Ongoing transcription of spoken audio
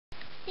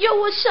Yo,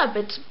 what's up?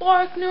 It's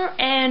Barkner,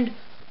 and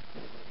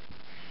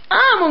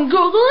I'm on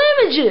Google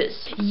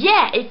Images.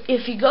 Yeah,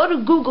 if you go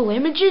to Google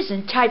Images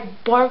and type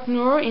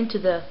Barkner into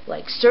the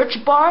search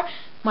bar,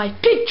 my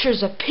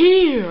pictures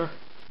appear,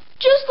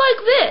 just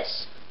like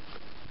this.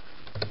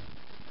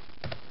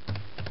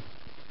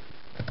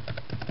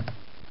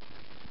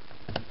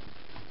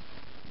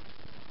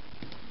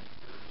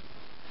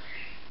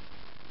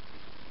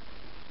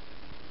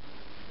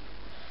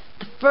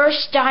 The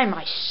first time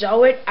I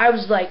saw it, I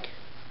was like,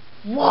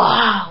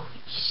 wow,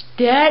 is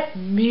that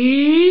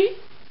me?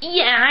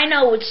 Yeah, I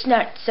know it's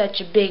not such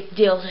a big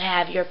deal to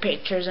have your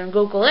pictures on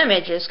Google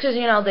Images, because,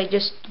 they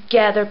just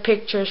gather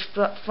pictures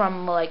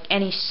from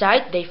any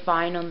site they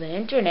find on the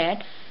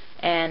internet,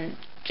 and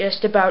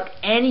just about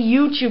any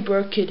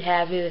YouTuber could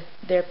have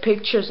their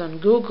pictures on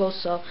Google,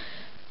 so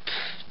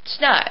it's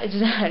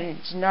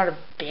not a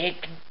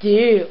big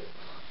deal.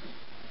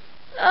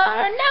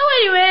 Now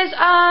anyways,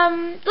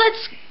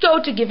 let's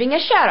go to giving a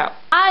shout out.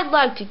 I'd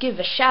like to give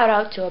a shout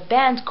out to a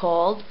band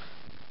called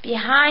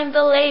Behind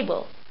the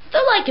Label.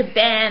 They're like a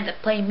band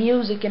that play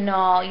music and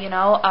all,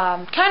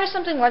 kind of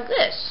something like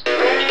this.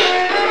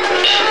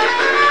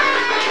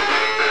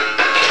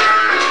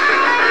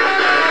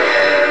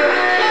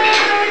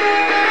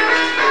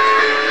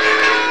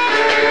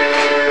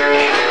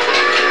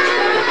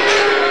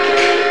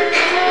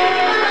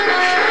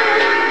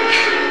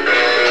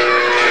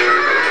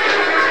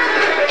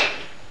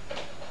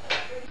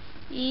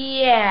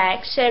 Yeah,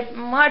 except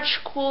much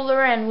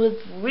cooler and with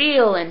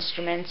real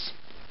instruments.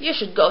 You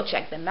should go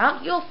check them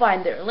out. You'll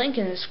find their link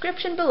in the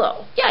description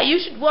below. Yeah, you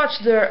should watch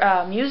their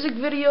music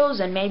videos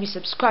and maybe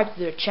subscribe to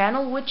their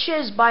channel, which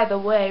is, by the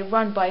way,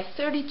 run by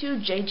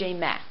 32JJ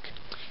Mac.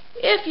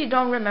 If you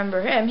don't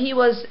remember him, he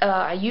was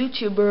a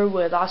YouTuber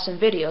with awesome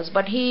videos,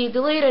 but he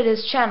deleted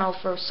his channel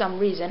for some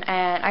reason,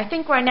 and I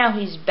think right now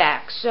he's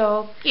back.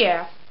 So,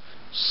 yeah.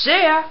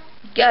 See ya!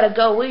 Gotta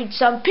go eat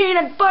some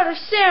peanut butter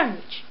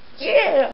sandwich. Yeah!